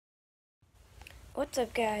What's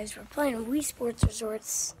up, guys? We're playing Wii Sports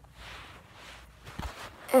Resorts.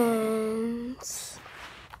 And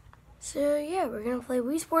so, yeah, we're going to play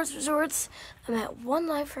Wii Sports Resorts. I'm at 1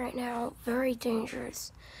 life right now. Very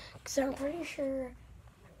dangerous. Because I'm pretty sure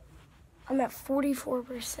I'm at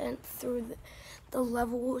 44% through the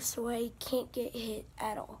level, so I can't get hit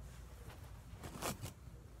at all.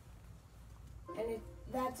 And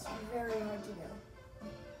that's very hard to do.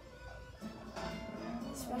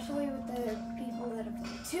 Especially with the people that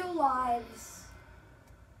have 2 lives.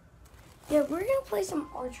 Yeah, we're gonna play some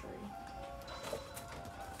archery.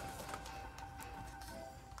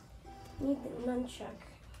 Need the nunchuck.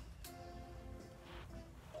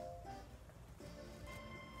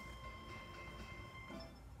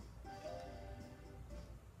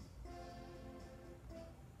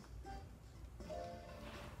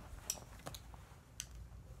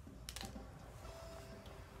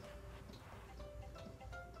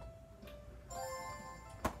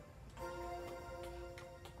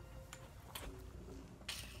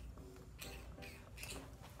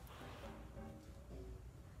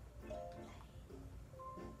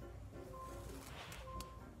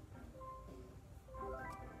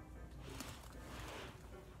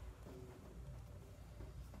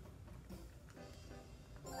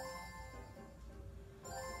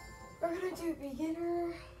 We're gonna do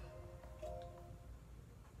beginner.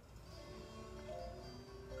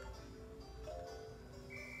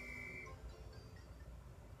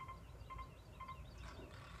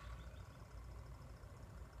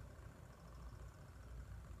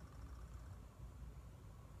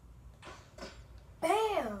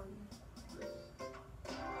 Bam!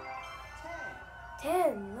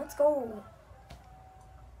 10, let's go.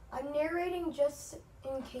 I'm narrating just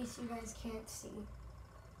in case you guys can't see.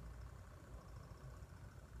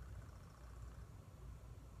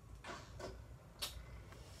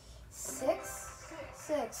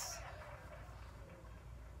 Six.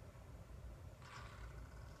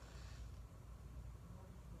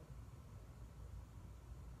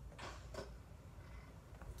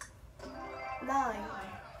 9.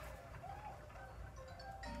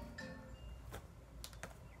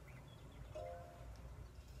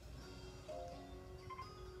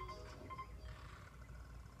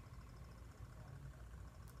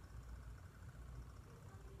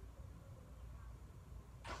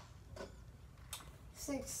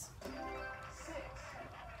 6. 6.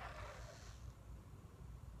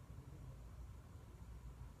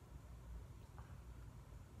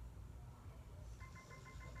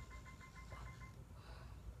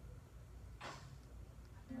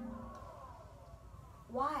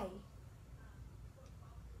 Why?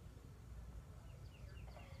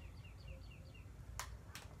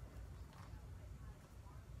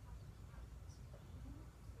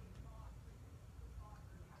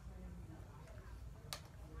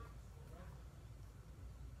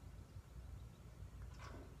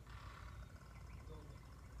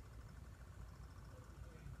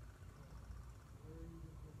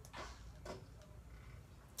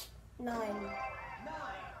 Nine.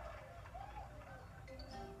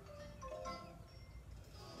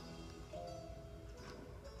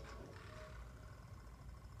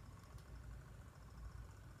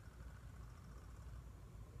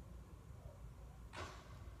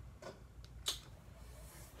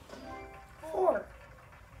 4.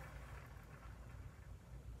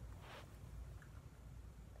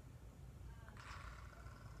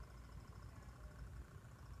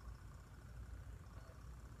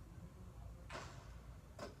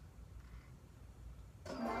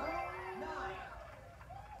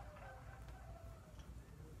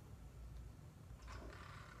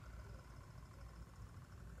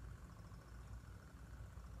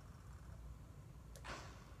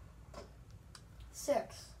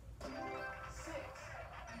 6. 6.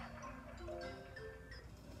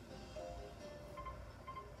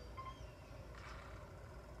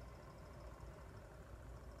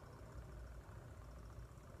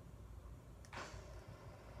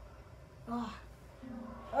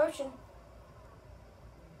 Ocean.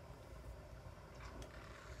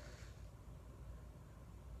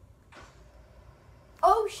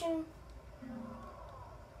 Ocean.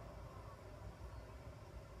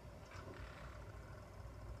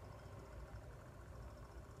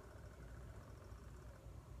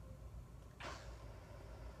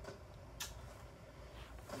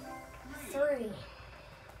 3.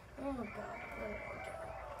 Oh my God.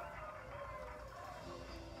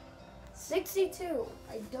 62.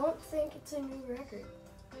 I don't think it's a new record.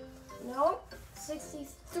 No,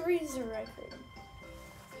 63 is a record.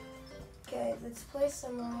 Okay, let's play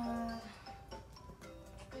some,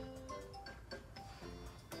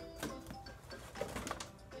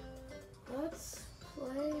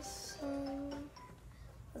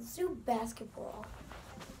 Let's do basketball.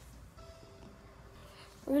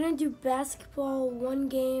 We're gonna do basketball one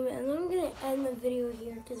game, and then I'm gonna end the video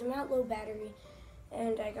here because I'm at low battery,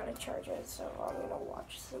 and I gotta charge it. So I'm gonna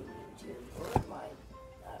watch some YouTube or mine.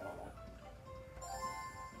 I don't know.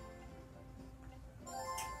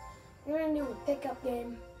 We're gonna do a pickup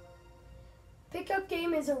game. Pickup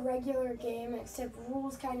game is a regular game, except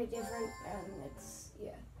rules kind of different, and it's,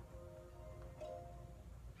 yeah.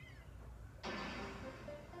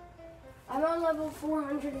 I'm on level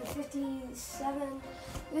 457.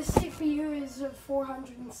 This CPU is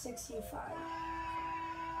 465.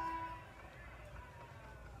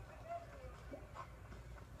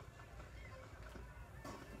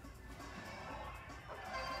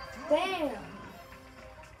 Bam!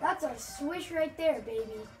 That's a swish right there,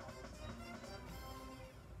 baby.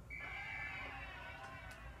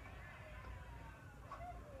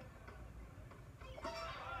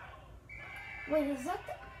 Wait, is that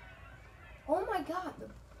the... Oh my god.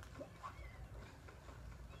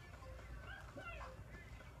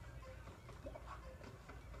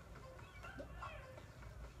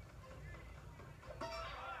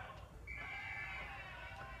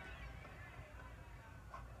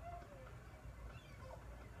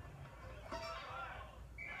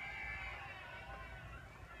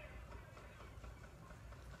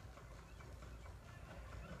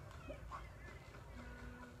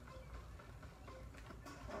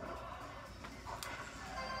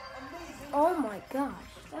 Oh my gosh,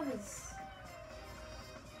 that was...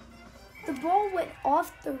 The ball went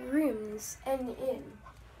off the rims and in.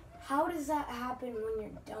 How does that happen when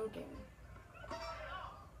you're dunking?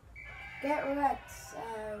 Get wrecked,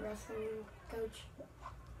 wrestling coach.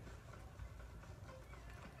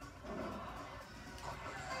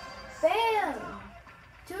 Bam!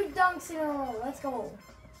 2 dunks in a row, let's go.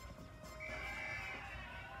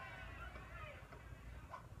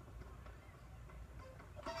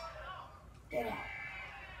 Get out.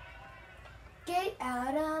 Get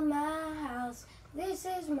out of my house. This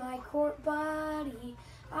is my court body.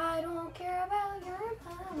 I don't care about your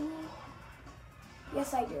money.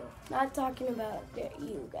 Yes, I do. Not talking about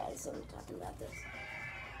you guys. I'm talking about this.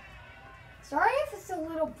 Sorry if it's a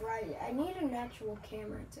little bright. I need an actual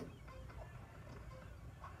camera to...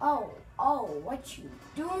 Oh, what you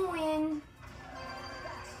doing?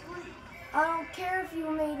 I don't care if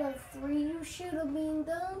you made a 3. You should have been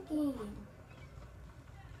dunking.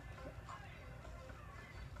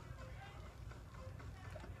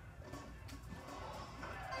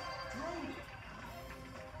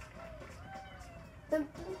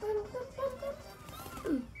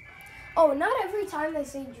 Oh, not every time they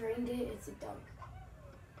say drained it, it's a dunk.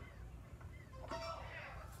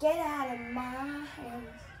 Get out of my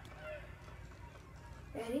house.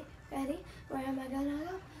 Ready? Ready? Where am I gonna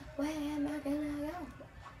go? Where am I gonna go?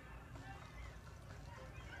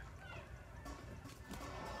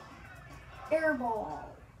 Air ball.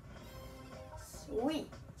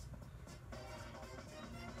 Sweet.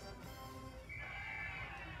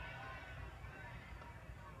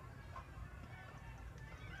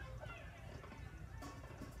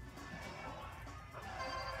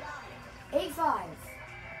 Eight, 5.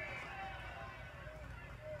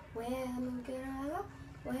 Where am I gonna go?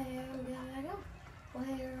 Where am I gonna go? Where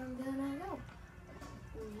am I gonna go?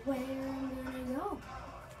 Where am I gonna go?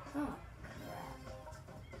 Oh, crap.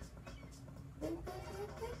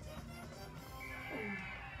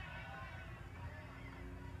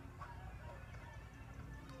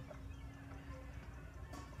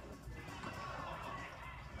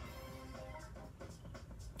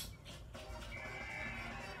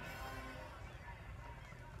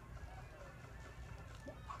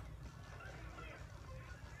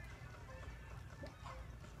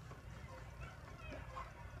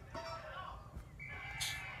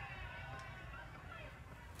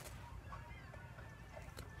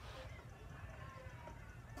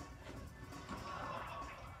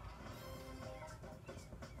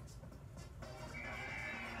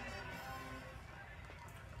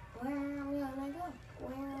 'Where am I gonna go?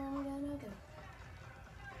 Where am I gonna go?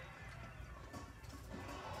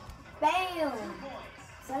 Bam!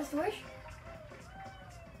 Is that a swish?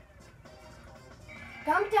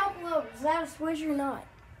 Comment down below, is that a swish or not?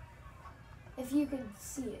 If you could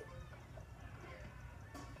see it.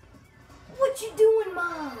 What you doing,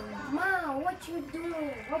 Mom? Mom, what you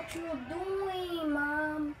doing? What you doing,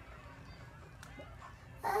 Mom?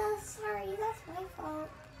 Sorry, that's my fault.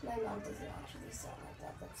 My mom doesn't actually sound like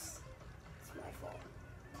that. That's my fault.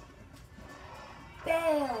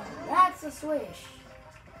 Bam! That's a swish.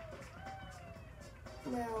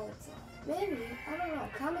 No, it's not. Maybe. I don't know.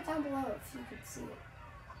 Comment down below if you could see it.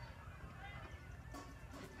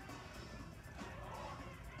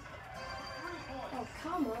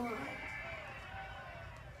 Come on.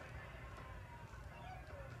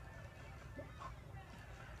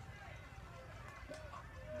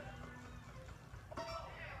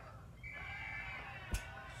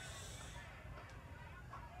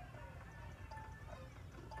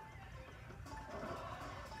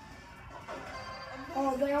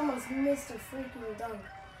 Oh, they almost missed a freaking dunk.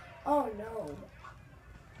 Oh no.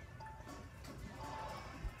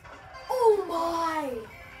 Oh my!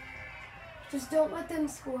 Just don't let them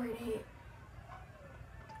score an 8.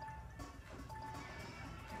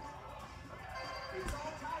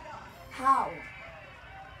 How?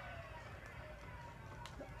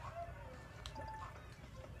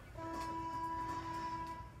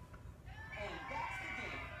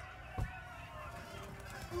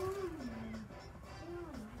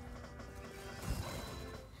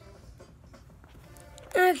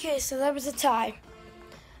 Okay, so that was a tie.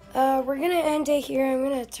 We're gonna end it here. I'm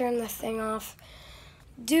gonna turn the thing off.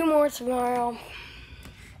 Do more tomorrow.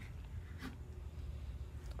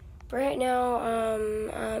 But right now,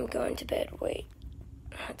 I'm going to bed. Wait.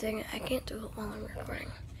 Dang it, I can't do it while I'm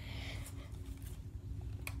recording.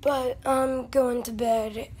 But I'm going to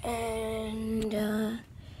bed and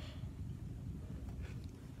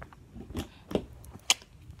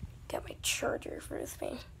got my charger for this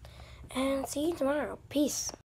thing. And see you tomorrow. Peace.